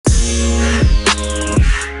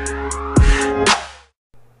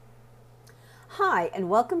and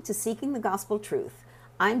welcome to Seeking the Gospel Truth.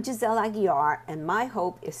 I'm Giselle Aguiar, and my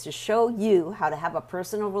hope is to show you how to have a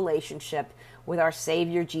personal relationship with our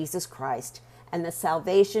Savior Jesus Christ, and the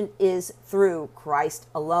salvation is through Christ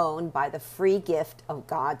alone by the free gift of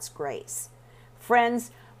God's grace.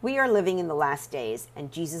 Friends, we are living in the last days,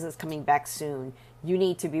 and Jesus is coming back soon. You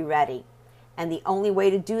need to be ready. And the only way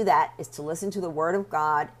to do that is to listen to the Word of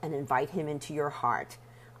God and invite Him into your heart.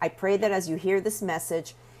 I pray that as you hear this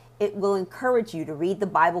message, it will encourage you to read the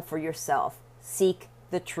Bible for yourself. Seek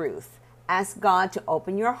the truth. Ask God to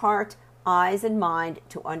open your heart, eyes, and mind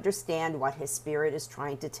to understand what His Spirit is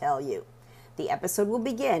trying to tell you. The episode will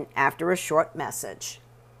begin after a short message.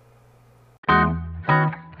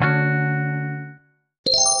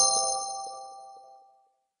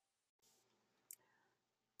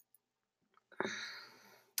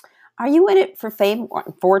 Are you in it for fame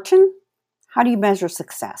or fortune? How do you measure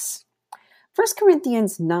success? 1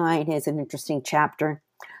 Corinthians 9 is an interesting chapter.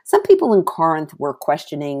 Some people in Corinth were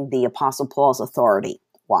questioning the Apostle Paul's authority.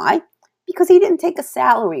 Why? Because he didn't take a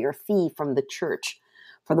salary or fee from the church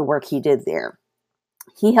for the work he did there.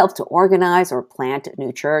 He helped to organize or plant a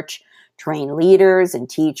new church, train leaders and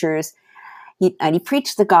teachers, and he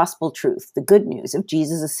preached the gospel truth, the good news of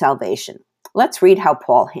Jesus' salvation. Let's read how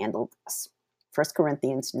Paul handled this. 1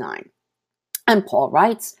 Corinthians 9. And Paul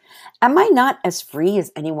writes, "Am I not as free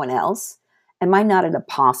as anyone else? Am I not an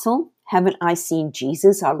apostle? Haven't I seen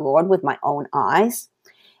Jesus, our Lord, with my own eyes?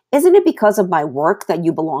 Isn't it because of my work that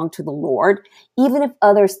you belong to the Lord? Even if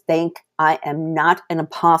others think I am not an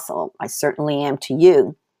apostle, I certainly am to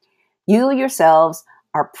you. You yourselves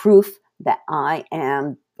are proof that I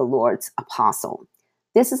am the Lord's apostle."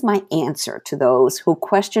 This is my answer to those who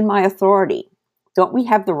question my authority. Don't we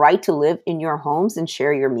have the right to live in your homes and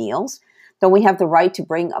share your meals? Don't we have the right to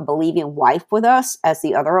bring a believing wife with us, as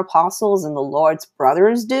the other apostles and the Lord's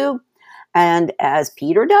brothers do, and as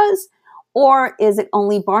Peter does? Or is it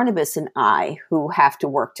only Barnabas and I who have to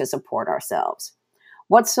work to support ourselves?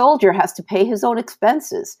 What soldier has to pay his own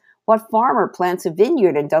expenses? What farmer plants a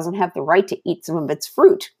vineyard and doesn't have the right to eat some of its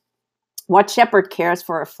fruit? What shepherd cares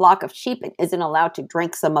for a flock of sheep and isn't allowed to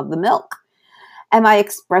drink some of the milk? Am I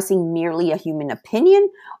expressing merely a human opinion,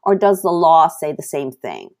 or does the law say the same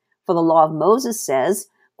thing? For the law of Moses says,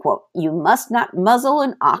 quote, "You must not muzzle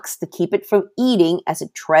an ox to keep it from eating as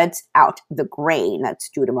it treads out the grain." That's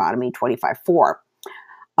Deuteronomy 25:4,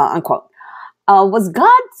 unquote. Was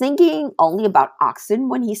God thinking only about oxen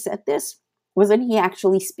when he said this? Wasn't he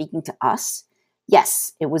actually speaking to us?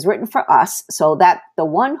 Yes, it was written for us so that the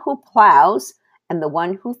one who plows and the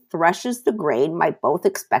one who threshes the grain might both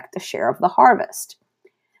expect a share of the harvest.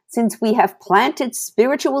 Since we have planted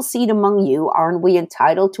spiritual seed among you, aren't we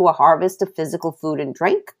entitled to a harvest of physical food and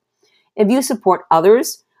drink? If you support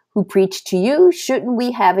others who preach to you, shouldn't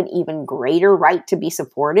we have an even greater right to be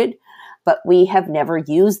supported? But we have never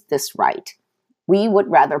used this right. We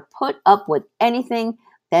would rather put up with anything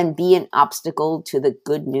than be an obstacle to the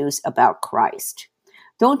good news about Christ.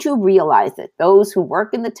 Don't you realize that those who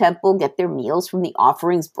work in the temple get their meals from the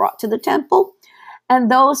offerings brought to the temple? And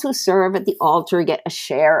those who serve at the altar get a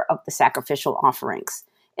share of the sacrificial offerings.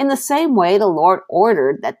 In the same way, the Lord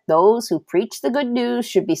ordered that those who preach the good news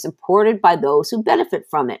should be supported by those who benefit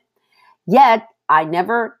from it. Yet, I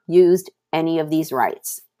never used any of these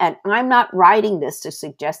rights. And I'm not writing this to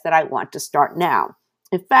suggest that I want to start now.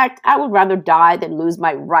 In fact, I would rather die than lose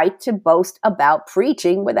my right to boast about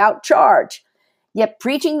preaching without charge. Yet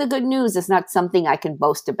preaching the good news is not something I can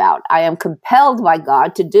boast about. I am compelled by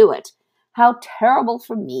God to do it. How terrible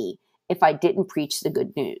for me if I didn't preach the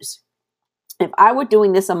good news. If I were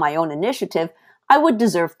doing this on my own initiative, I would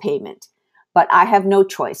deserve payment. But I have no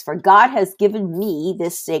choice, for God has given me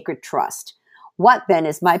this sacred trust. What then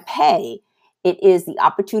is my pay? It is the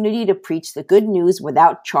opportunity to preach the good news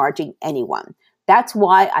without charging anyone. That's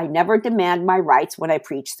why I never demand my rights when I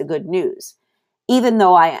preach the good news. Even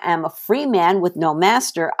though I am a free man with no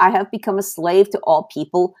master, I have become a slave to all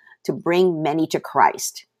people to bring many to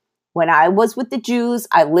Christ. When I was with the Jews,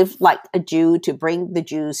 I lived like a Jew to bring the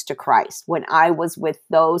Jews to Christ. When I was with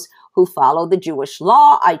those who follow the Jewish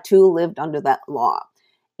law, I too lived under that law.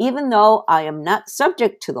 Even though I am not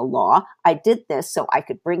subject to the law, I did this so I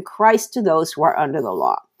could bring Christ to those who are under the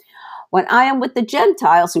law. When I am with the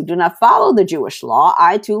Gentiles who do not follow the Jewish law,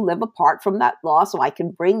 I too live apart from that law so I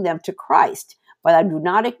can bring them to Christ. But I do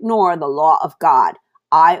not ignore the law of God.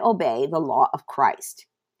 I obey the law of Christ.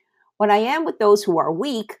 When I am with those who are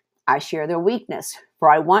weak, I share their weakness, for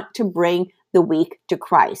I want to bring the weak to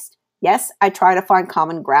Christ. Yes, I try to find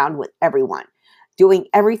common ground with everyone, doing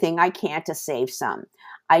everything I can to save some.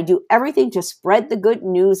 I do everything to spread the good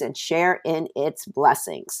news and share in its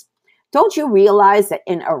blessings. Don't you realize that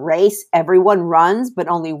in a race, everyone runs, but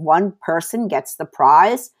only one person gets the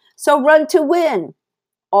prize? So run to win.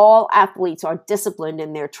 All athletes are disciplined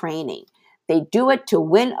in their training. They do it to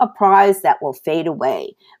win a prize that will fade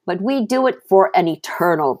away, but we do it for an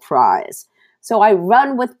eternal prize. So I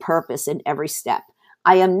run with purpose in every step.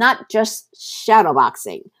 I am not just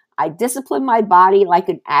shadowboxing. I discipline my body like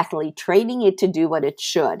an athlete, training it to do what it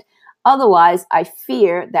should. Otherwise, I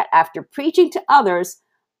fear that after preaching to others,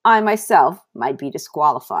 I myself might be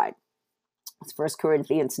disqualified. It's 1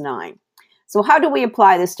 Corinthians 9. So how do we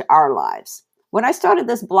apply this to our lives? When I started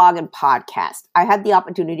this blog and podcast, I had the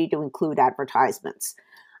opportunity to include advertisements.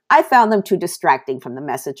 I found them too distracting from the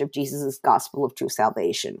message of Jesus' gospel of true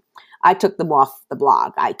salvation. I took them off the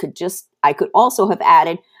blog. I could also have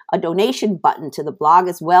added a donation button to the blog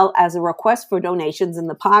as well as a request for donations in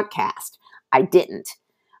the podcast. I didn't.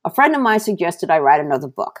 A friend of mine suggested I write another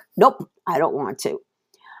book. Nope, I don't want to.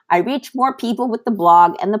 I reach more people with the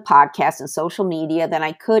blog and the podcast and social media than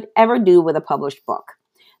I could ever do with a published book.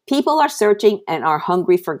 People are searching and are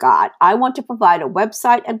hungry for God. I want to provide a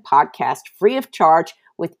website and podcast free of charge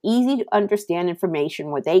with easy to understand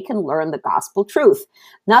information where they can learn the gospel truth,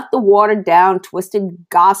 not the watered down, twisted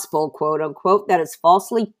gospel, quote unquote, that is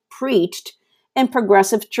falsely preached in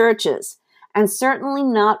progressive churches, and certainly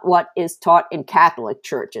not what is taught in Catholic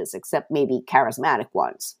churches, except maybe charismatic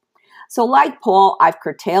ones. So like Paul, I've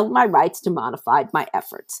curtailed my rights to modified my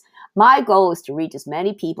efforts. My goal is to reach as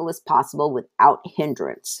many people as possible without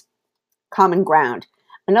hindrance. Common ground.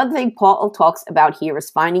 Another thing Paul talks about here is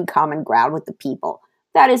finding common ground with the people.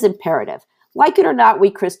 That is imperative. Like it or not,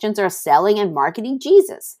 we Christians are selling and marketing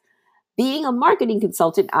Jesus. Being a marketing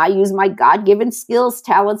consultant, I use my God-given skills,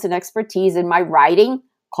 talents, and expertise in my writing,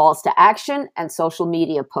 calls to action, and social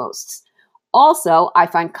media posts. Also, I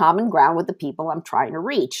find common ground with the people I'm trying to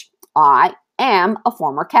reach. I am a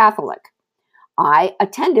former Catholic. I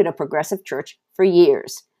attended a progressive church for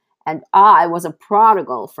years, and I was a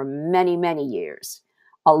prodigal for many, many years,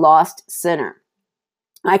 a lost sinner.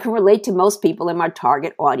 I can relate to most people in my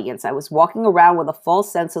target audience. I was walking around with a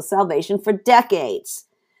false sense of salvation for decades,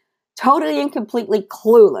 totally and completely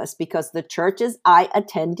clueless because the churches I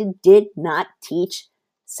attended did not teach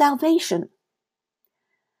salvation.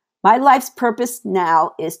 My life's purpose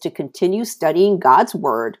now is to continue studying God's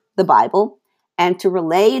Word, the Bible, and to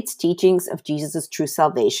relay its teachings of Jesus' true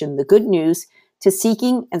salvation, the good news, to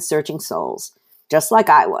seeking and searching souls, just like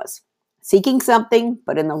I was, seeking something,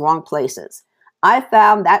 but in the wrong places. I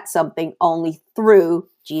found that something only through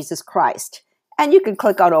Jesus Christ. And you can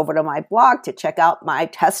click on over to my blog to check out my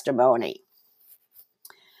testimony.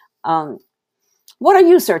 What are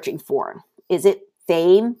you searching for? Is it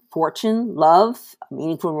fame, fortune, love, a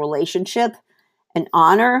meaningful relationship, an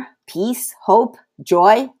honor, peace, hope,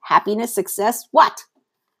 joy, happiness, success? What?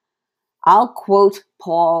 I'll quote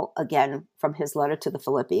Paul again from his letter to the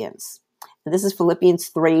Philippians. And this is Philippians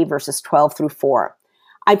 3, verses 12 through 4.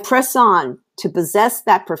 I press on to possess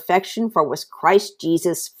that perfection for which Christ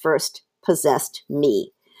Jesus first possessed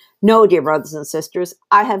me. No, dear brothers and sisters,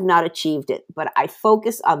 I have not achieved it, but I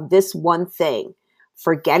focus on this one thing,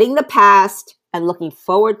 forgetting the past and looking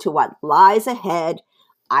forward to what lies ahead.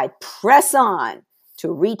 I press on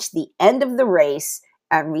to reach the end of the race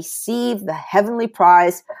and receive the heavenly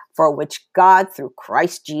prize for which God, through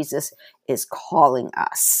Christ Jesus, is calling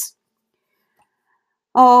us.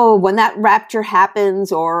 Oh, when that rapture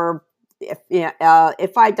happens, or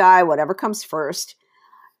if I die, whatever comes first,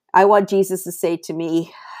 I want Jesus to say to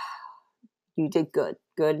me, you did good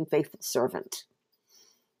and faithful servant.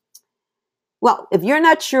 Well, if you're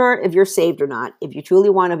not sure if you're saved or not, if you truly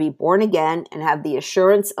want to be born again and have the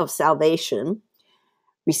assurance of salvation,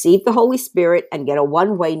 receive the Holy Spirit and get a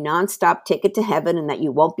one-way nonstop ticket to heaven and that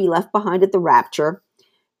you won't be left behind at the rapture,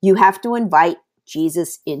 you have to invite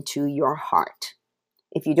Jesus into your heart.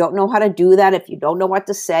 If you don't know how to do that, if you don't know what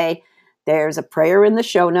to say, there's a prayer in the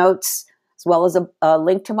show notes, as well as a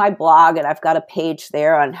link to my blog, and I've got a page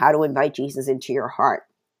there on how to invite Jesus into your heart.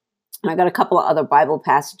 And I've got a couple of other Bible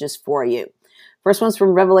passages for you. First one's from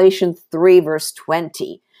Revelation 3, verse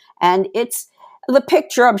 20. And it's the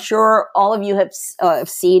picture, I'm sure all of you have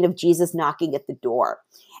seen, of Jesus knocking at the door.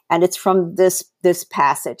 And it's from this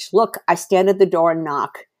passage. Look, I stand at the door and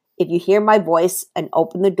knock. If you hear my voice and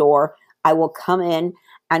open the door, I will come in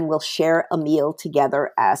and we'll share a meal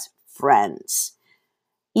together as friends.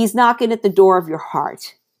 He's knocking at the door of your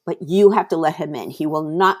heart, but you have to let him in. He will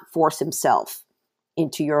not force himself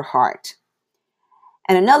into your heart.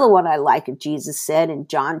 And another one I like, Jesus said in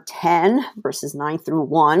John 10, verses 9 through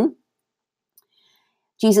 1.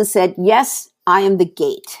 Jesus said, yes, I am the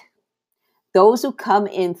gate. Those who come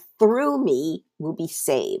in through me will be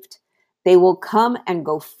saved. They will come and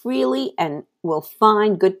go freely and will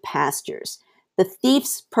find good pastures. The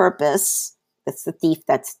thief's purpose, that's the thief,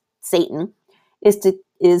 that's Satan,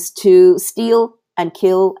 is to steal and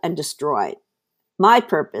kill and destroy. My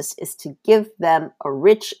purpose is to give them a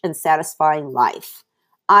rich and satisfying life.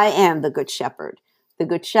 I am the good shepherd. The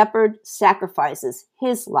good shepherd sacrifices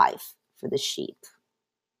his life for the sheep.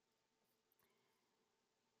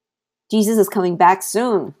 Jesus is coming back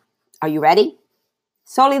soon. Are you ready?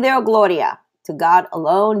 Soli Deo Gloria. To God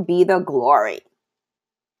alone be the glory.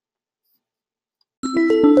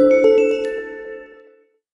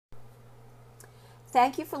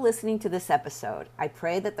 Thank you for listening to this episode. I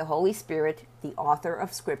pray that the Holy Spirit, the author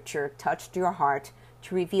of Scripture, touched your heart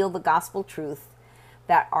to reveal the gospel truth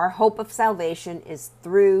that our hope of salvation is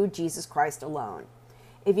through Jesus Christ alone.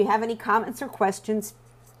 If you have any comments or questions,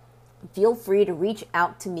 feel free to reach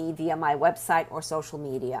out to me via my website or social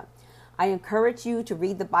media. I encourage you to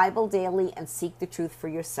read the Bible daily and seek the truth for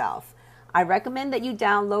yourself. I recommend that you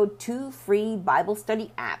download 2 free Bible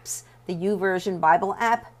study apps, the YouVersion Bible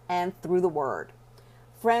app and Through the Word.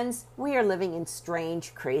 Friends, we are living in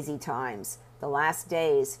strange, crazy times, the last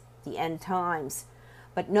days, the end times.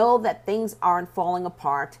 But know that things aren't falling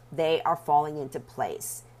apart, they are falling into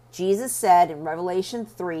place. Jesus said in Revelation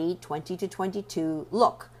 3:20-22,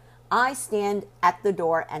 "Look, I stand at the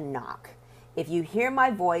door and knock. If you hear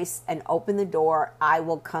my voice and open the door, I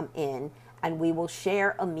will come in, and we will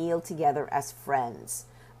share a meal together as friends.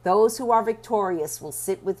 Those who are victorious will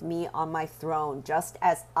sit with me on my throne, just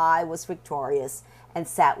as I was victorious and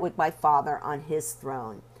sat with my Father on his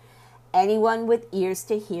throne." Anyone with ears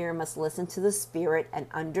to hear must listen to the Spirit and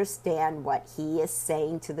understand what he is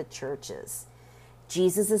saying to the churches.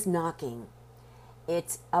 Jesus is knocking.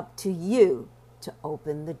 It's up to you to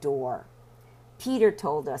open the door. Peter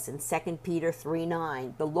told us in 2 Peter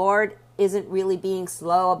 3:9, the Lord isn't really being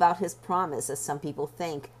slow about his promise, as some people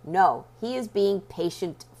think. No, he is being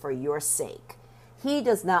patient for your sake. He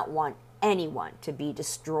does not want anyone to be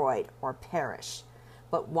destroyed or perish,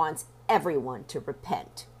 but wants everyone to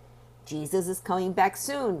repent. Jesus is coming back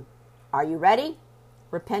soon. Are you ready?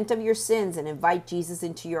 Repent of your sins and invite Jesus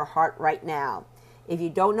into your heart right now. If you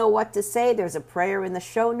don't know what to say, there's a prayer in the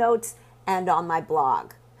show notes and on my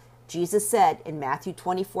blog. Jesus said in Matthew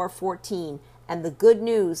 24:14, "And the good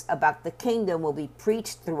news about the kingdom will be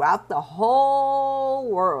preached throughout the whole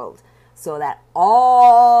world, so that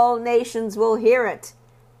all nations will hear it,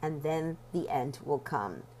 and then the end will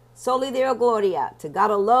come." Soli Deo Gloria. To God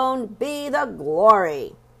alone be the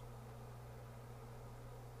glory.